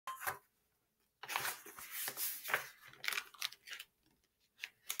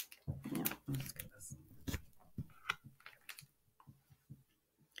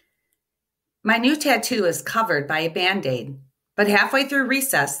My new tattoo is covered by a band-aid, but halfway through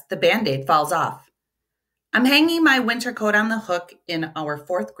recess, the band-aid falls off. I'm hanging my winter coat on the hook in our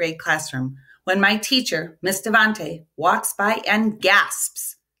fourth grade classroom when my teacher, Miss Devante, walks by and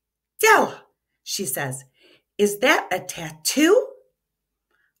gasps. Della, she says, is that a tattoo?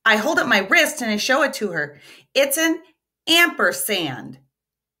 I hold up my wrist and I show it to her. It's an ampersand.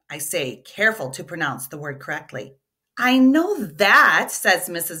 I say, careful to pronounce the word correctly. I know that, says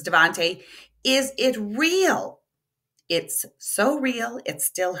Mrs. Devante. Is it real? It's so real, it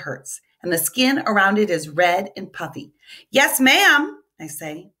still hurts, and the skin around it is red and puffy. Yes, ma'am, I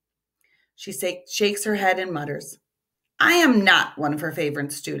say. She shakes her head and mutters, I am not one of her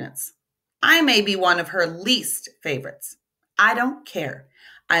favorite students. I may be one of her least favorites. I don't care.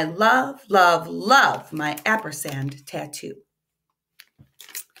 I love, love, love my ampersand tattoo.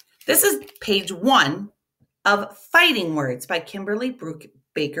 This is page 1 of Fighting Words by Kimberly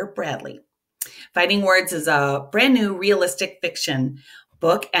Baker Bradley. Fighting Words is a brand new realistic fiction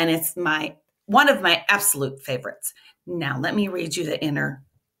book, and it's one of my absolute favorites. Now, let me read you the inner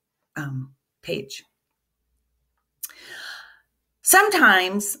page.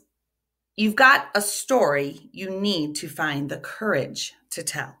 Sometimes you've got a story you need to find the courage to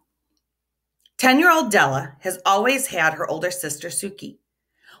tell. 10-year-old Della has always had her older sister, Suki.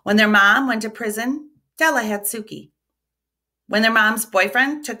 When their mom went to prison, Della had Suki. When their mom's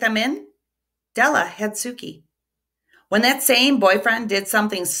boyfriend took them in, Della had Suki. When that same boyfriend did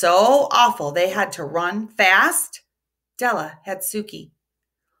something so awful they had to run fast, Della had Suki.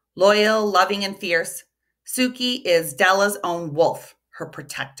 Loyal, loving, and fierce, Suki is Della's own wolf, her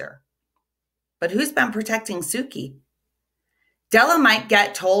protector. But who's been protecting Suki? Della might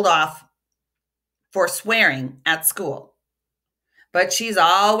get told off for swearing at school, but she's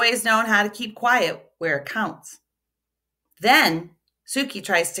always known how to keep quiet where it counts. Then Suki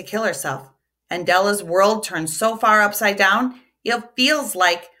tries to kill herself, and Della's world turns so far upside down, it feels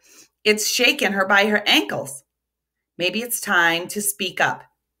like it's shaken her by her ankles. Maybe it's time to speak up.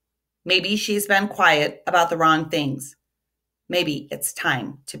 Maybe she's been quiet about the wrong things. Maybe it's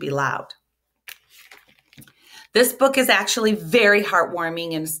time to be loud. This book is actually very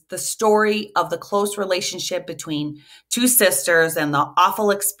heartwarming, and it's the story of the close relationship between two sisters and the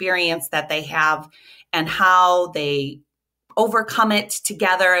awful experience that they have and how they overcome it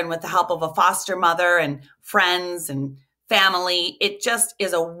together and with the help of a foster mother and friends and family. It just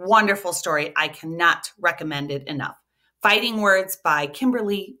is a wonderful story. I cannot recommend it enough. Fighting Words by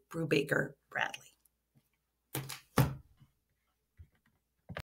Kimberly Brubaker Bradley.